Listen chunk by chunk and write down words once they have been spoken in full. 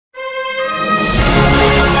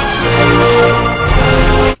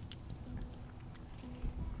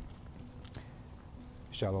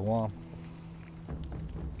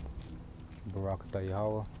Barakatah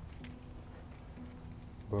Yahweh,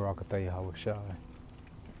 Barakatah Yahweh Shai,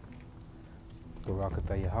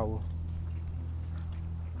 Barakatah Yahweh,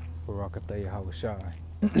 Barakatah Yahweh Shai.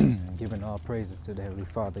 Giving all praises to the Heavenly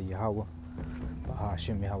Father Yahweh,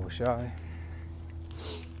 Bahashim Yahweh Shai.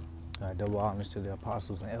 Double honors to the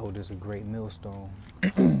apostles and elders of Great Millstone.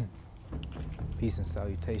 Peace and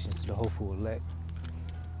salutations to the hopeful elect.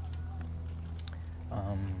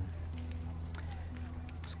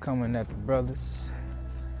 It's coming at the brothers.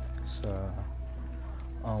 It's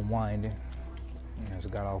unwinding. I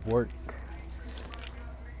just got off work.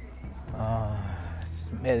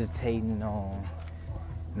 Just meditating on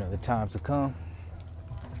the times to come.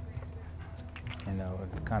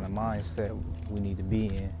 The kind of mindset we need to be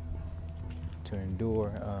in to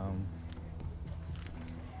endure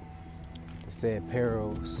the said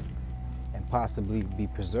perils and possibly be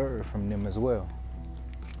preserved from them as well.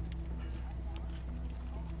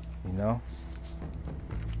 I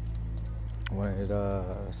wanted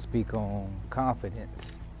to speak on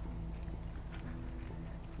confidence,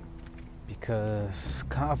 because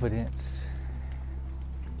confidence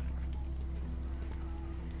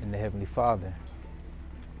in the Heavenly Father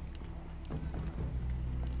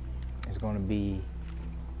is going to be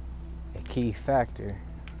a key factor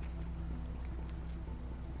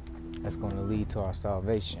that's going to lead to our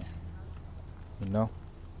salvation,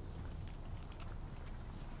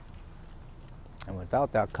 And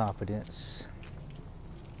without that confidence,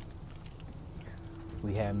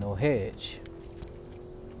 we have no hedge.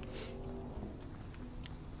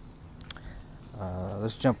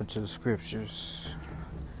 Let's jump into the scriptures.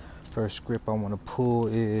 First script I want to pull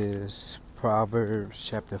is Proverbs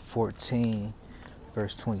chapter 14,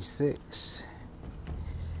 verse 26.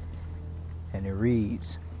 And it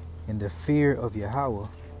reads, "In the fear of Yahweh,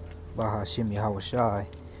 Bahashim Yahweh Shai,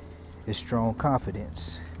 is strong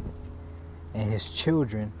confidence, and his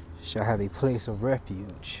children shall have a place of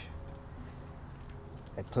refuge."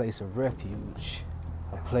 A place of refuge.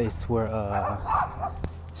 A place where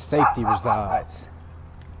safety resides.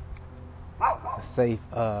 A safe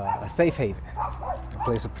haven. A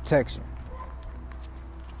place of protection.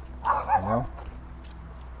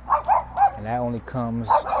 And that only comes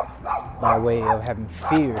by way of having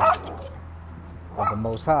fear of the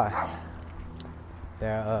Most High.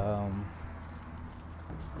 Their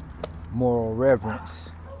moral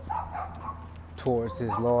reverence towards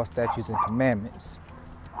His law, statutes, and commandments,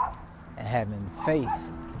 and having faith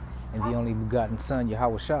in the only begotten Son,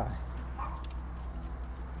 Yahweh Shai.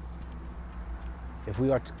 If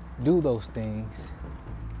we are to do those things,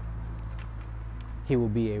 He will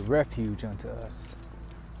be a refuge unto us.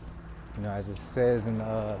 As it says in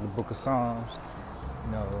the book of Psalms,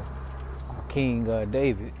 our King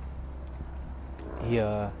David, he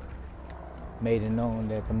made it known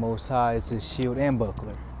that the Most High is his shield and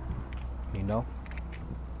buckler.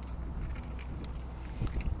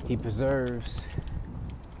 He preserves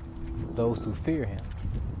those who fear Him.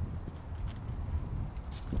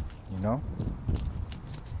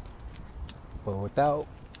 But without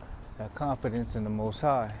that confidence in the Most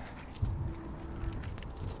High,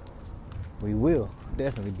 we will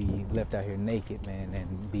definitely be left out here naked, man,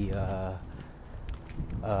 and be a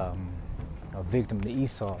victim to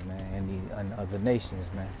Esau, man, and other nations,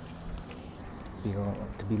 man.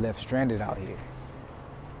 To be left stranded out here.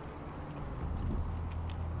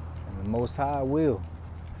 And the Most High will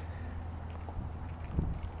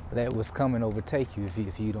let what's coming overtake you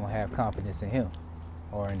if you don't have confidence in Him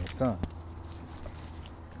or in His Son.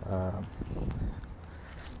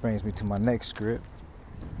 Brings me to my next script.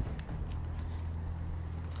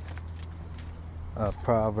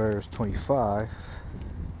 Proverbs 25.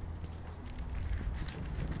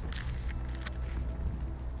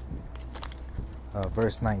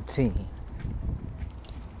 Verse 19.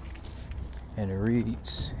 And it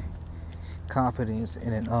reads, "Confidence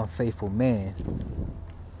in an unfaithful man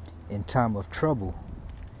in time of trouble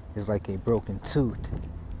is like a broken tooth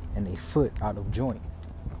and a foot out of joint."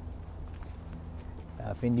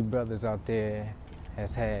 If any brothers out there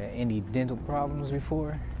has had any dental problems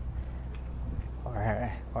before,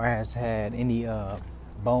 or has had any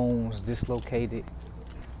bones dislocated,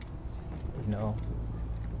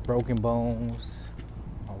 broken bones,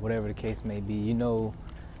 or whatever the case may be, you know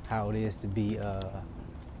how it is to be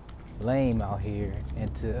lame out here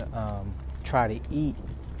and to try to eat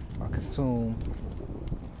or consume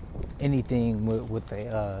anything with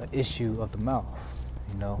the issue of the mouth.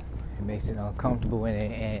 It makes it uncomfortable,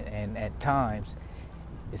 and at times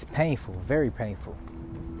it's painful, very painful.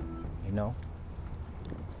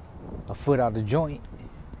 A foot out of joint,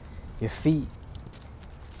 your feet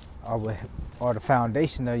are the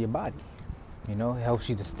foundation of your body. You know, it helps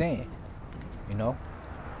you to stand. You know,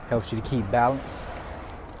 helps you to keep balance.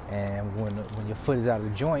 And when your foot is out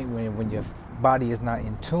of joint, when your body is not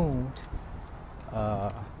in tune,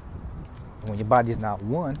 when your body is not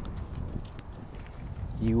one,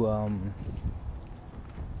 you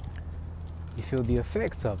feel the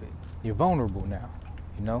effects of it. You're vulnerable now.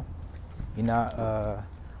 You know, you're not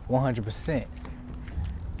 100%.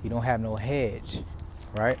 You don't have no hedge,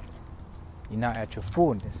 right? You're not at your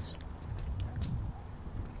fullness.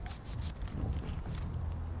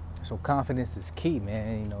 So confidence is key,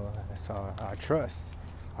 man. You know, that's our trust,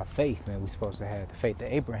 our faith, man. We're supposed to have the faith of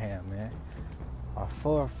Abraham, man. Our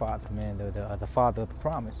forefather, man, the father of the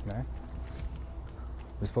promise, man.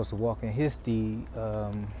 We're supposed to walk in his steed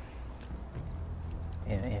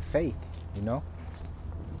in faith, you know.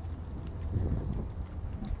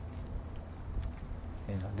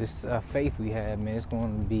 You know, this faith we have, man, it's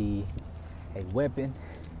going to be a weapon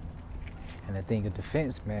and a thing of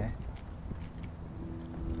defense, man.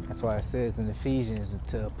 That's why it says in Ephesians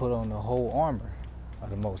to put on the whole armor of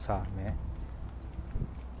the Most High, man.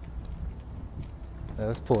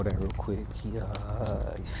 Let's pull that real quick.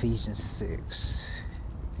 Ephesians 6.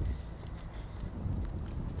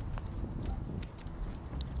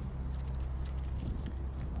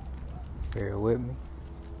 Bear with me.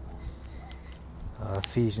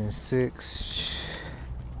 Ephesians 6,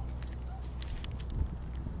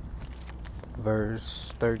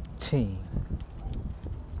 verse 13.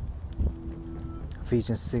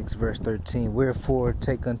 Ephesians 6, verse 13. Wherefore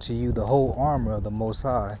take unto you the whole armor of the Most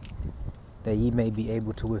High, that ye may be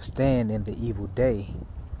able to withstand in the evil day,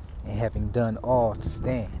 and having done all to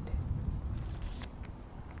stand.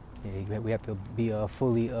 Yeah, we have to be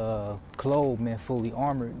fully clothed, man, fully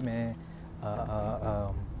armored, man.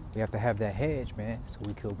 We have to have that hedge, man, so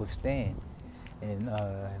we could withstand in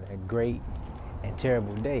that great and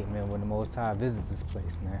terrible day, man, when the Most High visits this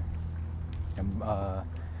place, man, and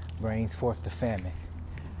brings forth the famine,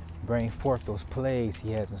 bring forth those plagues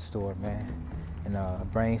he has in store, man,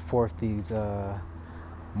 and bring forth these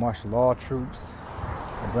martial law troops,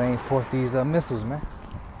 and bring forth these missiles, man.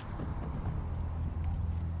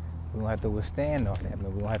 We don't have to withstand all that,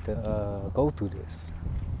 man. We don't have to go through this.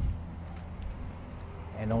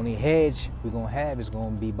 And the only hedge we're going to have is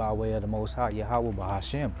going to be by way of the Most High, Yahweh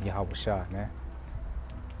Bahashem, Yahweh Shah, man.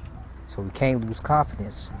 So we can't lose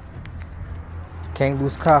confidence. Can't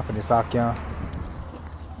lose confidence, Akyan.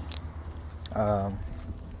 I'm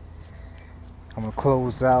going to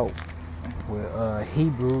close out with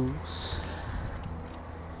Hebrews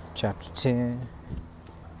chapter 10.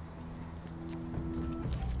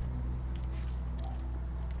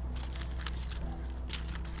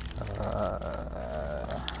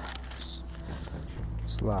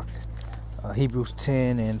 Hebrews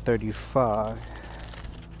 10 and 35.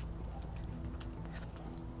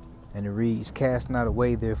 And it reads, cast not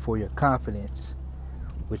away therefore your confidence,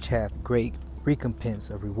 which hath great recompense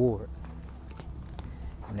of reward.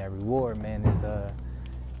 And that reward, man, is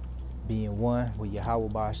being one with Yahweh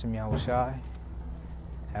Ba'ashem Yahweh Shai,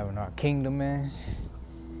 having our kingdom, man,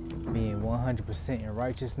 being 100% in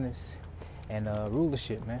righteousness and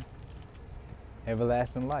rulership, man,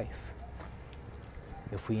 everlasting life.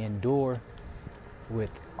 If we endure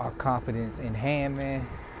with our confidence in hand, man,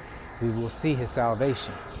 we will see his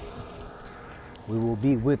salvation. We will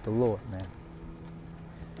be with the Lord, man.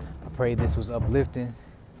 I pray this was uplifting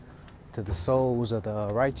to the souls of the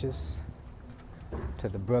righteous, to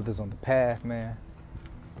the brothers on the path, man,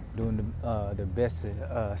 doing their best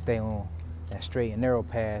to stay on that straight and narrow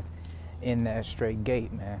path in that straight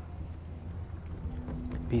gate, man.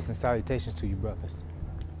 Peace and salutations to you, brothers.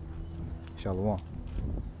 Shalom.